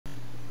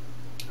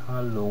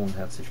Hallo und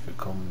herzlich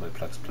willkommen bei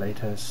Plaks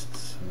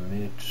Playtest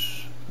mit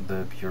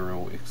The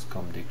Bureau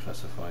XCOM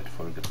Declassified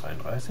Folge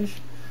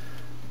 33.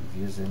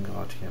 Wir sind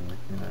gerade hier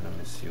mitten in einer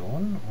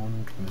Mission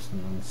und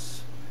müssen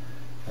uns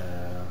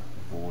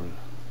wohl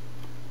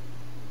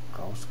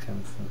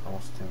rauskämpfen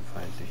aus dem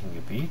feindlichen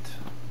Gebiet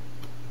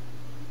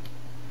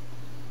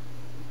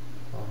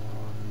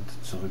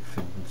und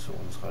zurückfinden zu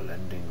unserer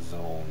Landing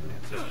Zone.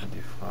 Jetzt ist mir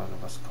die Frage,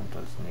 was kommt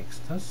als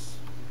nächstes?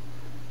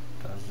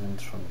 Da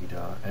sind schon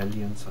wieder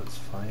Aliens als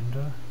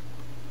Feinde.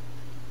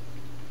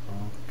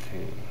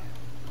 Okay.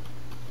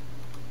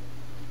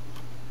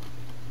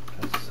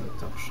 Das sieht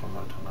doch schon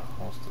mal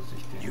danach aus, dass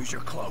ich den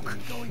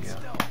hier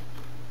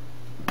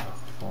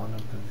nach vorne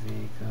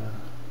bewege.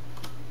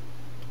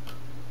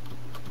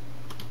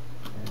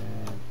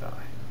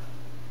 Dahin.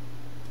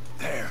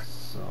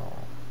 So.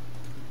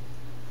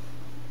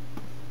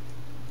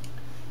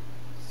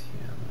 Ist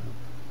hier ein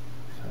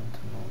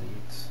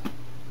Fentanyl.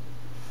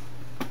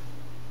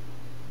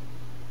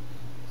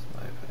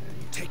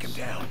 Take him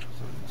down.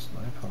 So, den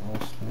Sniper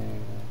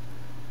auslegen.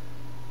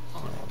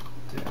 So,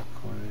 der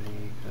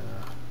Kollege.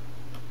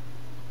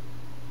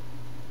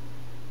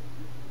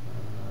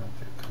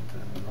 Der könnte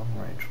einen Long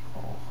Range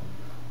brauchen.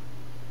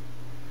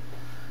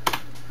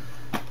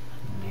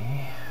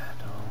 Nee,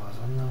 da war was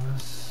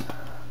anderes.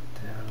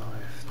 Der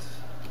läuft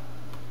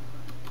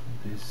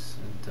bis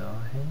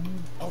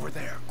dahin. Over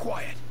there,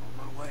 quiet. On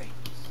my way.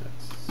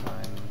 Setzt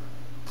sein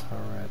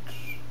Turret.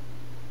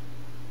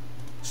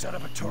 Set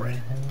up a turret.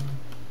 Hin.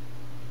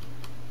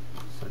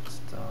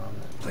 Setzt da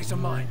eine Place a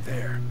mine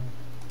there.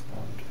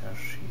 Und er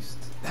schießt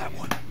That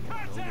one.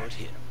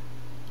 hier.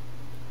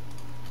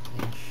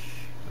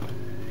 Ich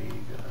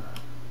lege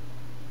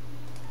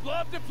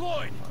Blob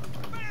deployed.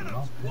 mal meinen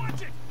Blob Watch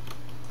hin. it.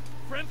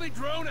 Friendly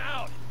drone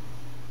out.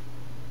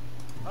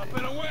 Up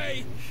and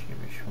away. Ich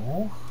hebe mich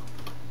hoch.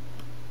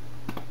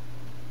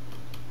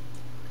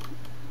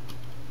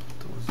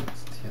 Du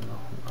setzt hier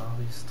noch einen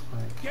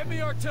Ari-Strike Get me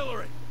hin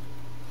artillery.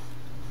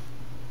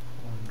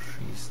 und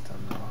schießt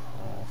danach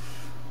auf.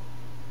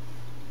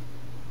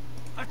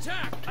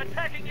 Attack.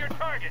 Attacking your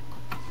target.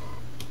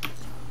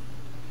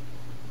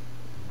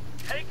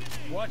 Take it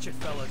easy. Watch it,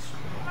 fellas.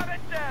 Have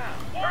it down.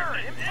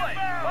 Turret in place.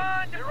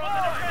 Come you're on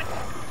the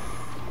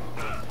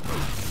defensive.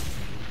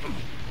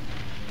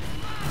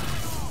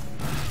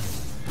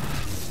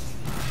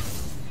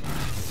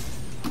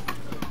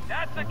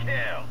 That's a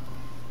kill.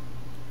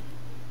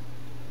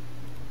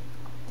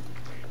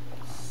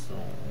 So.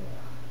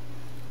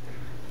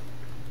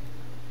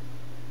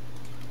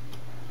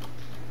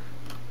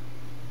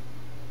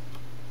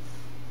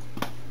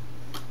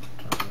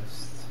 Da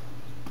ist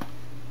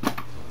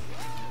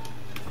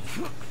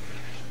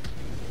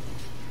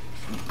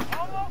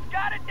Almost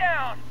got it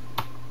down.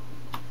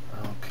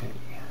 okay.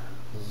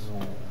 So.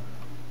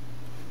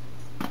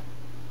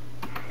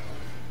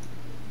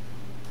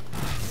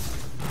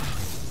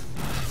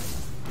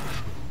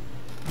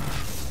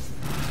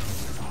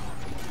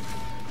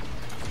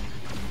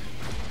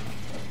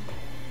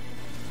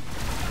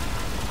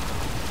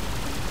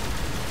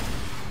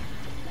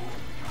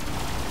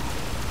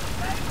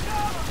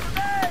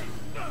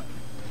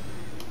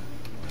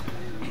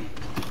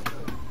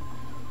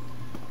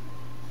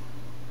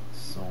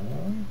 So.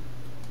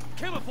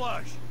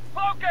 Camouflage.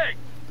 Smoking.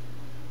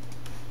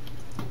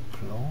 Du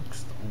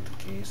cloakst und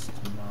gehst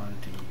mal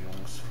die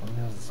Jungs von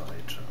der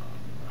Seite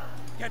an.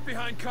 Get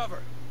behind cover.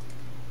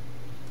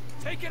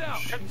 Take it out.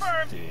 Schieß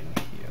Confirmed. den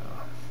hier.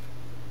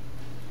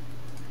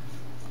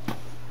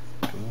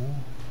 Du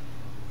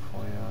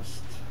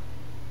feuerst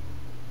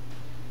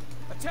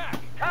Attack.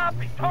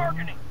 Copy.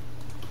 Targeting.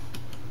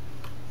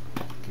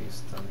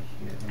 gehst dann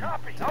hier in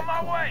Copy. Deckung On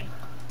my way.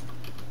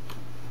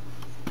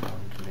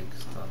 und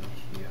legst dann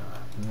hier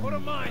Put a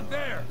Mine mine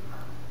there. rein.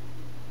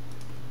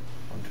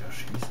 Und er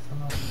schießt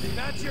dann auf den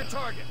That's your hier.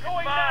 target.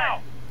 Going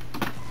now.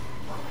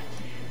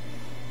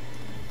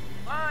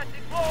 Mine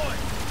deployed.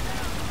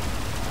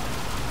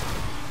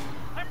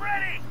 I'm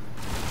ready.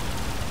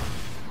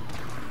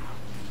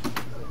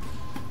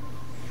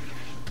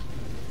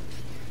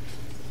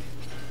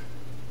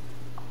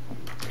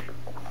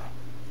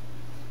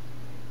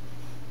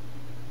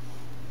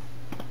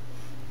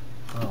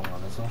 Oh,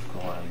 alles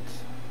aufgeräumt.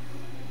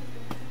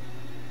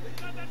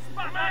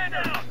 Man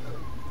down.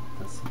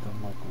 Das sieht doch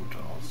mal gut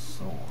aus.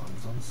 So,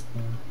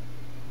 ansonsten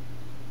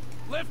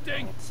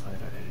Lifting.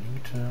 Outsider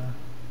Elite.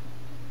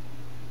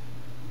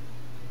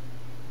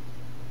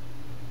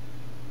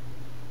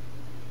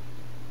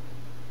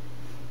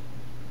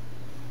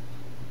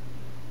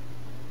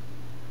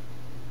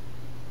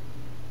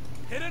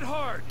 Hit it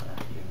hard.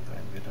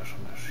 Irgendwann wird er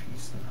schon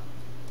erschießen.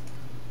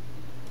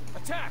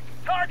 Attack.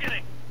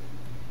 Targeting.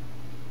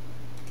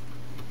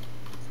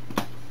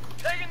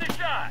 Taking the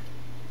shot.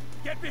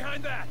 Get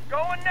behind that.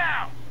 Going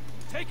now.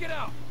 Take it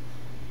out.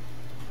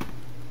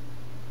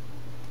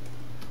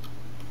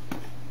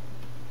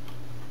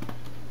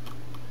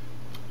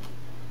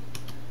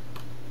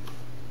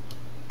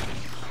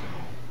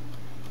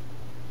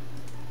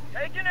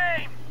 Taking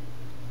aim.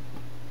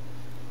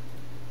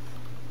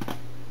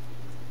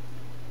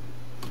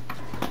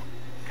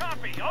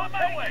 On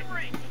my way.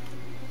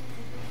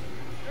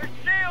 They're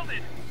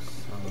shielded.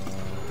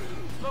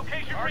 So,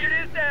 Location target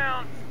is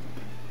down.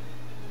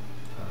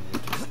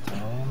 Target ist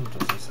down.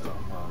 Das ist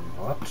auch mal ein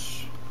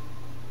Watch.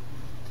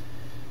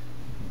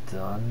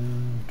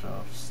 Dann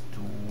darfst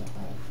du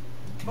auf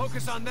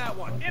Focus on that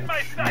one. In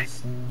my sight.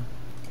 schießen.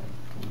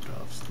 Und du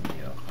darfst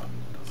näher ran.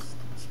 Das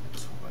ist mir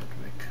zu weit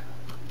weg.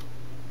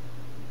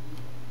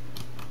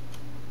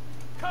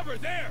 Cover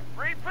there.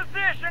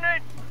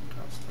 Repositioning.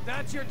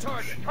 That's your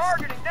target. Schießen.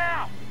 Targeting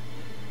now.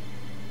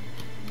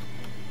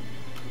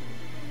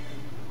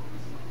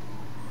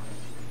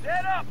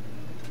 Set up.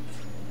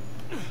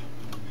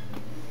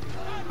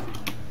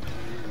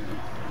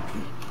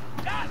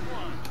 Got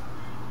one.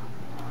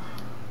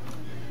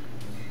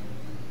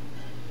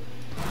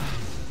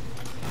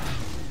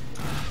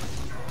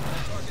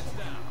 Target's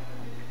down.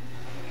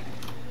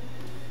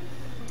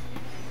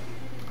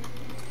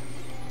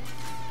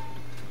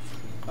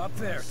 Up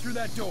there, through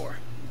that door.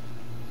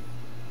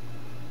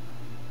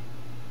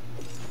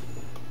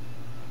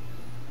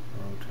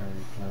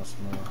 Rotary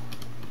Plasma.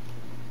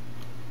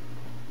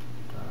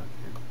 Da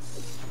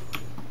gibt's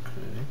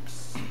Clips.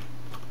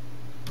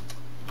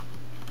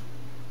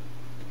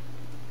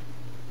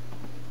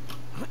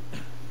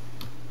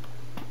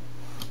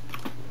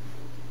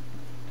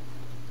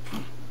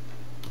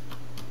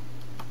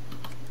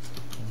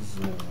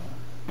 So. So,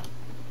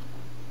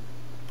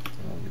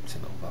 gibt's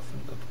hier noch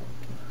Waffen da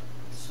drunten.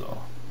 So.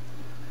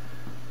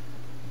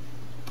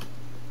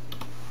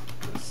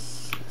 Das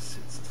ist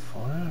jetzt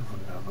voll,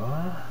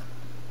 wunderbar.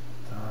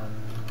 Dann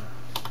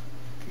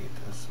geht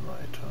es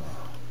weiter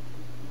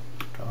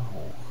da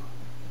hoch.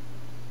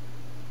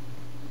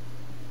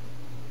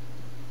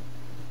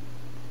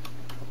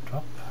 Top,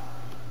 top.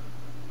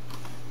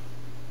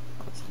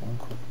 Kurz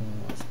rumgucken,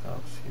 was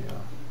gab's hier?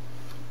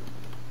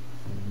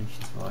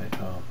 Nichts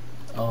weiter.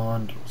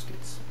 Und los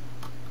geht's.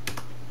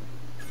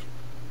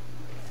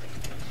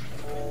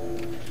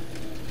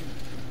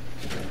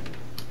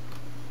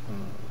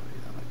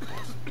 Wieder eine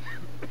große.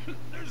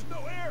 There's no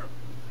air.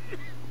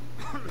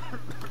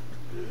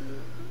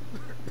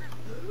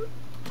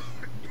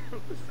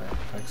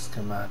 Backpack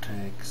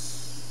schematics,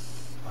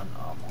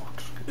 unarmored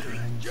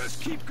gedöns.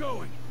 Just keep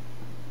going.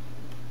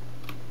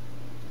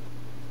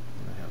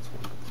 Herz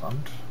wohl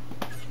gebrannt.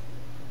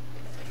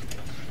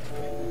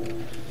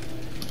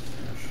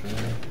 Sehr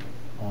schön.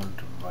 Und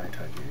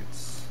weiter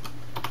geht's.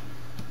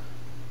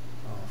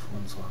 Auf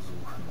unserer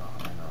Suche nach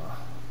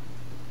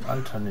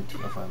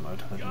auf einem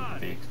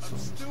alternativen Weg zu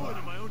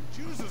unserer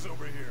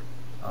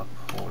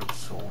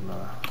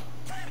Abholzone.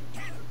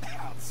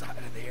 Outside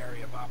of the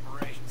area of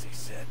operations, he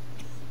said.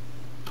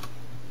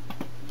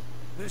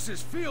 This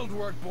is field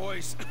work,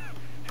 boys.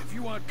 If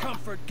you want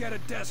comfort, get a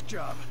desk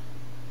job.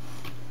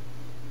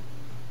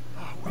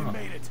 Oh, we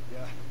made it.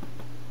 Yeah,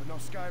 but no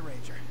Sky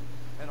Ranger.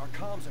 And our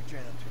comms are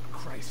jammed.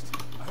 Christ.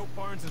 I hope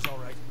Barnes is all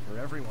right. For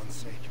everyone's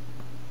sake.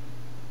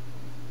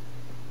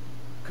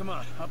 Come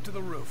on, up to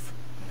the roof.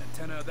 An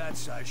antenna of that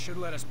size should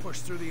let us push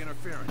through the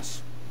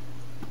interference.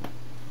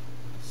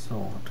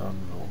 So, dann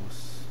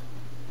los.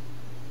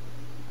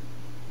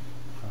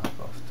 Ab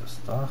auf das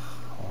Dach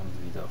und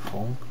wieder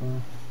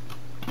funken.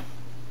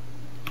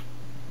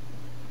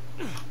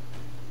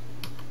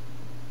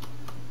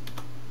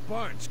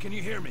 Barnes, can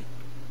you hear me?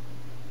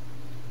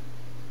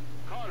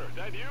 Carter,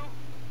 that you?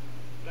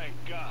 Thank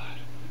God.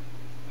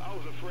 I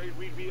was afraid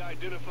we'd be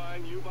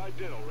identifying you by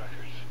dental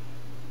records.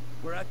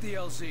 We're at the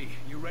LZ.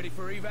 You ready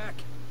for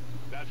evac?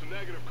 That's a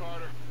negative,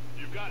 Carter.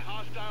 You've got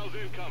hostiles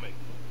incoming.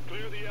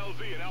 Clear the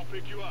LZ and I'll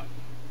pick you up.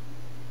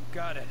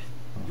 Got it.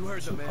 You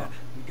heard the man.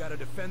 We gotta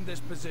defend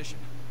this position.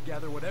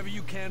 Gather whatever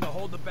you can to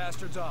hold the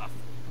bastards off.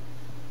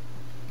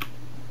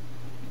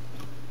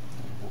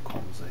 Wo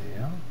kommen sie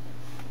her?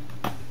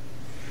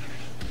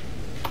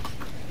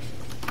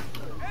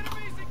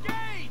 Enemies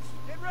engaged!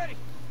 Get ready!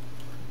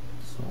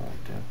 So,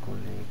 der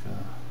Kollege.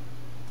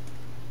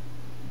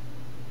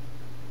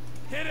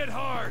 Hit it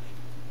hard!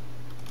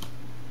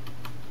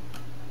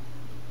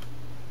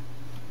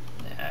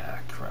 Ja,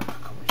 crap,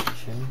 komme ich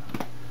nicht hin.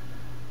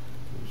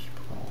 Ich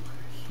brauche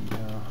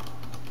hier.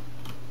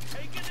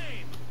 Take an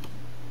aim!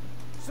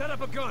 Set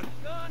up a gun!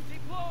 Gun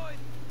deployed!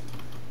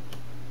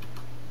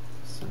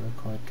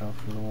 Silicate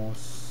darf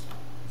los.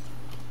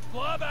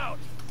 Blob out!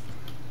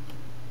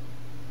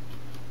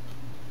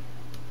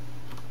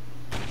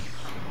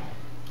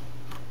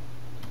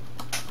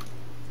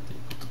 Die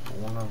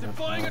Drohne wird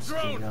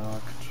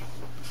ausgejagt.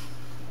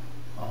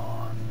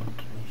 Und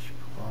ich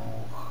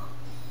brauche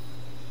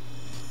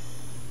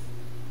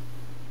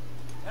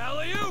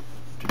Alley-oop!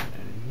 den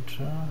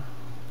Elite.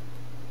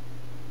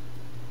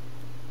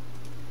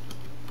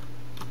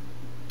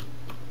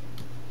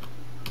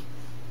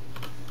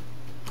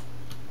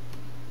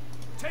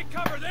 Take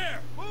cover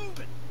there! Move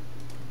it!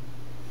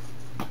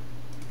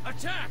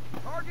 Attack!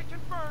 Target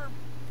confirmed!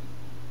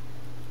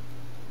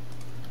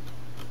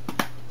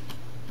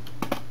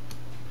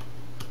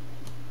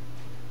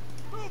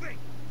 Moving!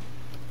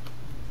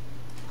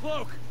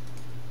 Cloak!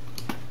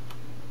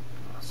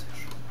 Ah, sehr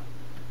schön.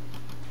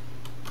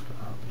 Da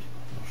habe ich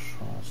noch eine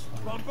Chance.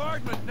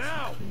 Bombardment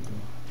now!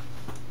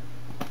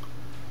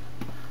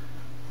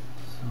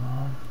 So.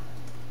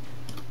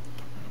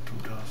 Du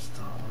darfst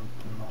da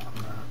unten noch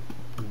eine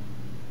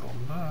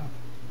Bombe.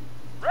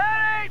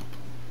 Ready!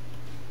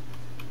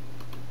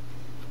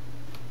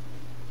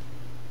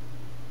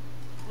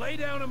 Lay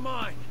down a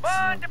mine.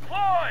 Mine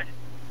deployed!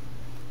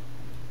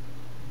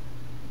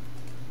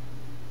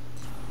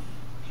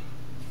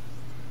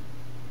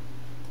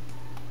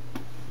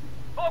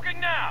 Smoking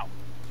now!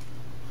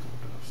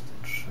 Du darfst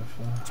den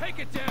Schiffe Take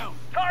it down!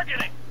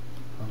 Targeting!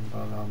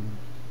 anballern.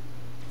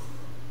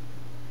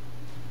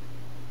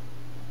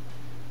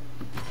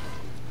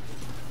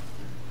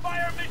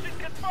 Fire mission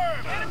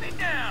confirmed! Enemy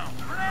down!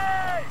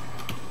 Grenade!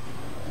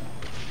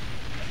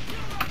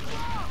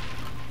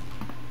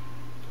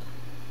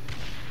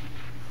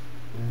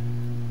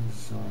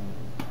 So.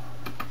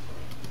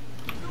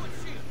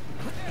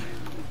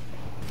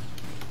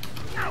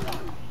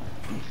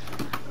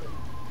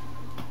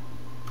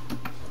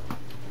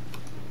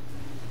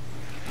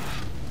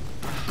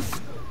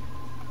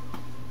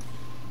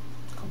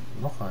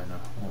 Kommt noch eine.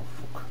 Oh,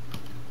 fuck.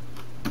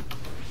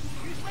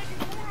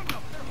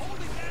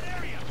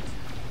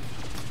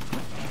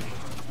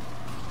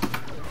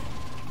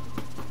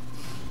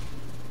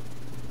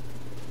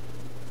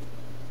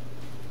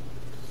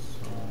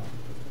 So.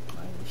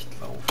 Nein, nicht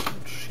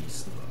laufen,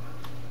 schießen.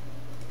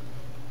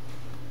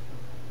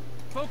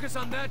 Focus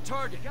on that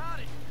target. Got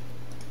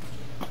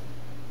it.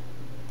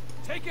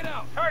 Take it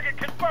out. Target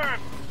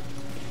confirmed.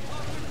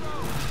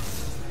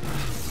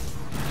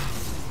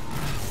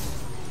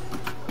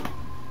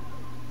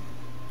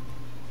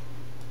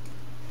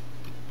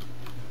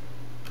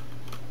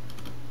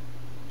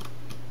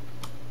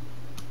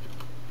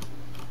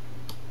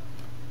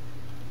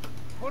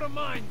 Put a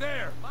mine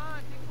there.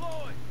 Mine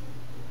deployed.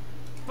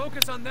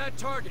 Focus on that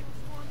target.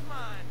 This one's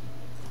mine.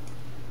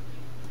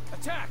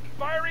 Attack.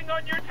 Firing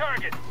on your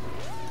target.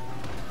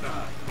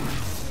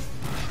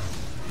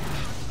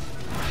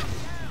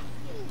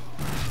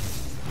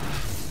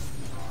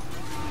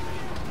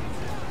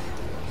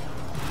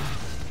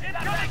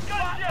 Incoming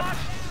gunship!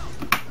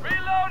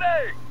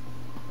 Reloading!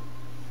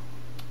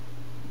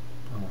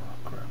 Oh,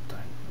 crap, da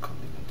hinten kommen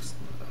die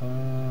nächsten.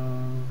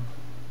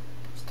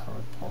 Das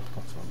Turret braucht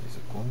noch 20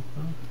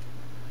 Sekunden.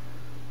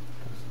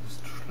 Das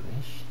ist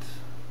schlecht.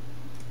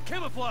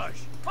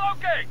 Camouflage!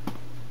 Cloaking!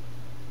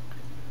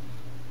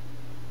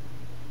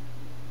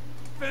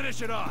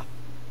 Finish it off!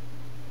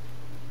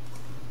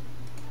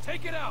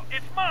 Take it out!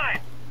 It's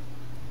mine!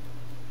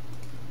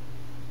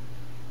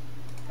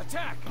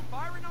 Attack!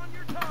 Firing on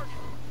your target!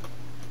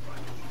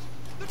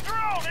 The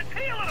drone! It's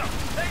healing him!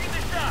 Taking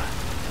the shot!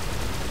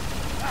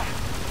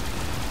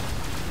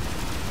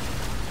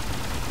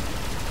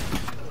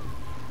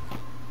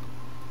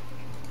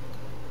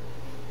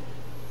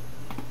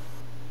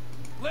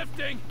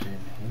 Lifting! Den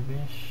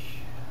hebe ich.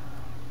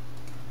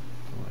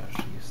 Du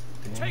erschießt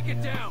den Take it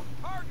hier. down!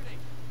 Targeting!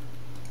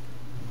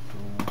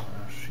 Du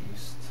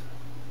erschießt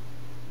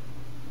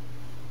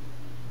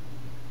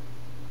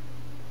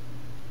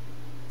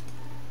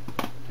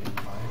den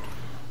weiter.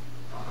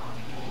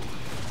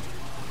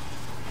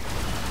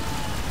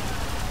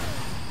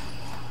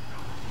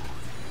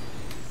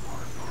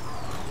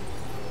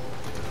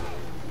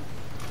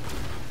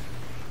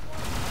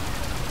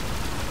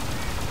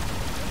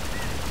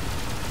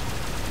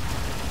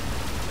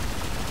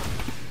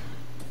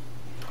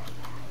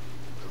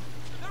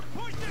 They're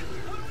pushing!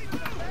 What do we do?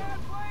 Bad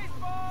place,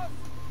 boss!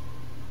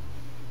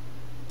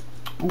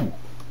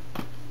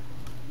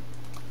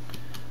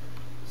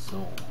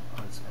 So,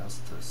 als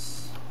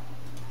erstes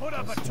Put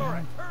up a das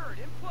turret! hier. Turret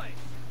in place!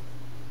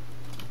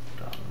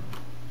 Dann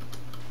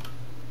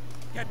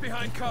Get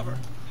behind cover!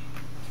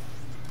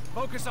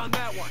 Focus on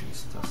that one!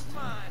 schießt das Ding.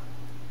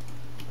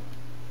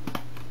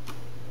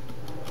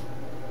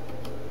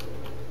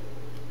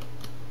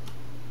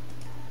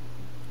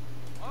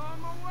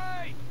 On my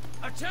way!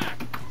 Attack!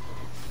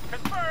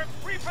 Confirmed!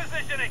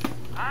 Repositioning!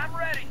 I'm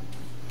ready!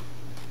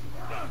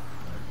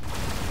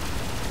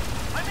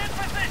 I'm in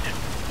position!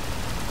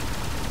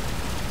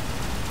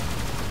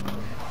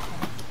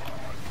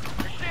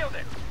 You're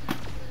shielded!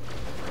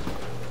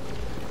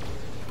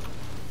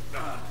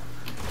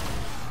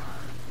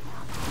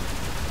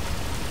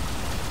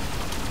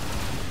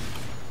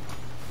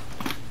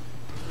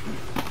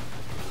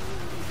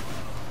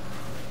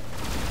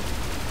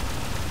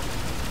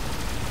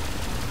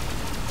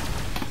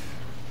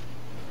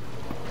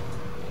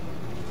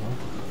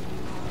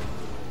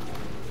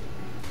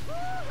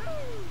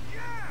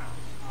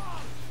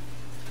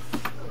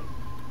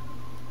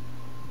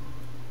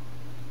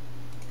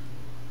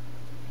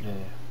 ja.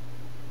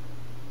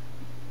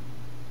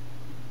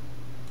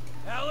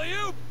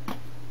 Alley-oop!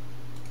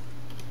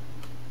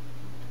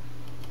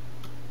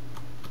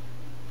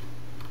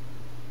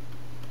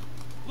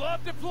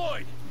 Blob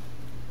deployed!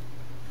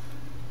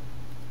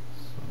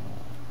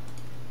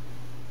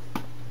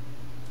 So.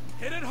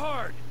 Hit it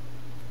hard!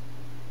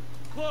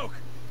 Cloak!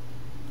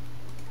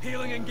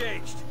 Healing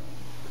engaged!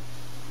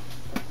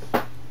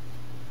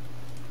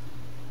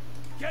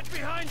 Get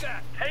behind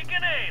that! Take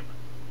an aim!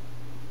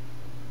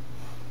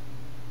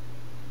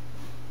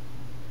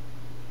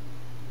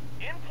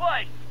 In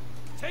place.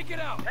 Take it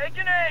out. Take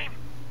an aim.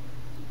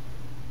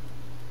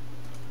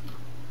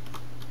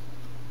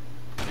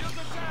 Shields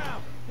are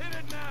down. Hit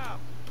it now.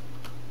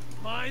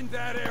 Mind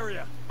that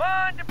area.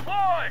 Mine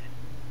deployed.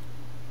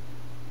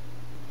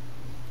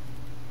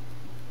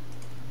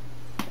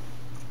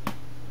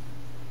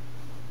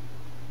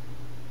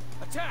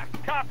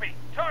 Attack. Copy.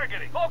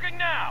 Targeting. Poking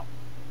now.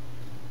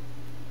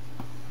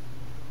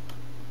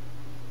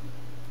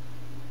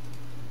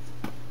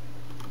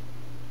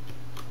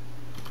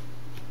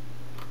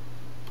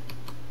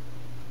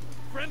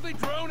 Friendly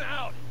drone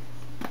out.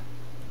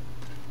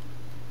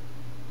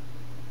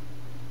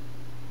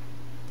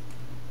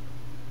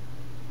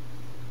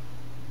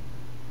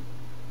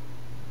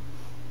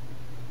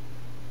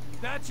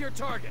 That's your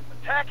target.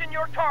 Attacking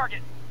your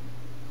target.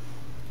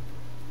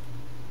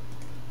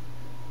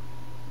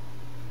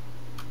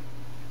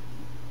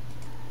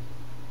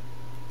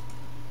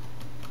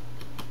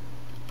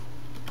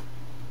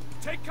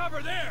 Take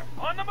cover there.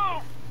 On the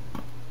move.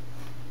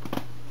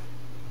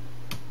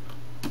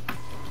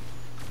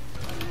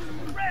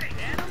 Ready,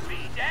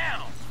 enemy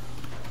down.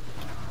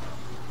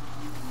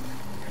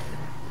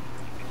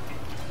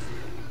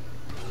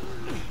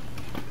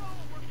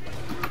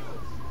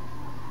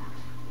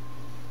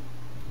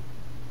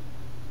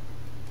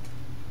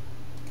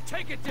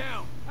 Take it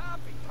down.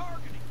 Copy.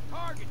 Targeting.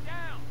 Target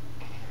down.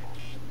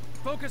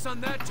 Focus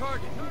on that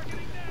target.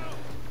 Targeting down.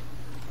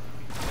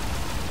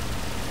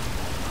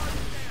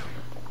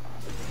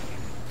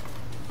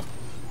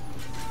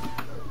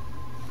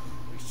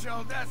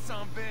 Showed that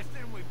son-bitch,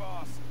 didn't we,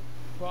 boss?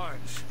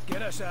 Barnes,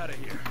 get us out of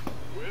here.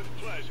 With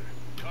pleasure.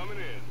 Coming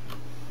in.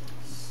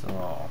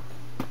 So.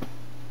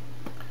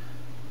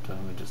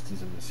 Damit ist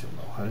diese Mission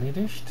auch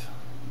erledigt.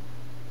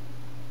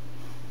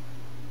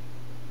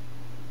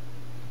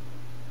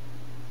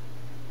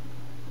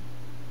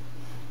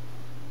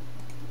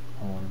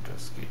 Und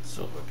es geht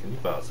zurück in die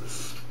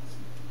Basis.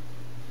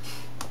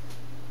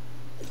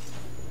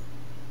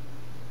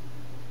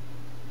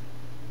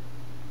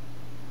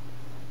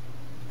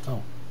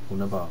 So,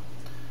 wunderbar.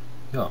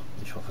 Ja,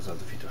 ich hoffe, es hat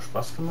euch wieder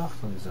Spaß gemacht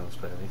und wir sehen uns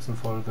bei der nächsten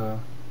Folge.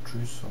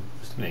 Tschüss und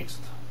bis demnächst.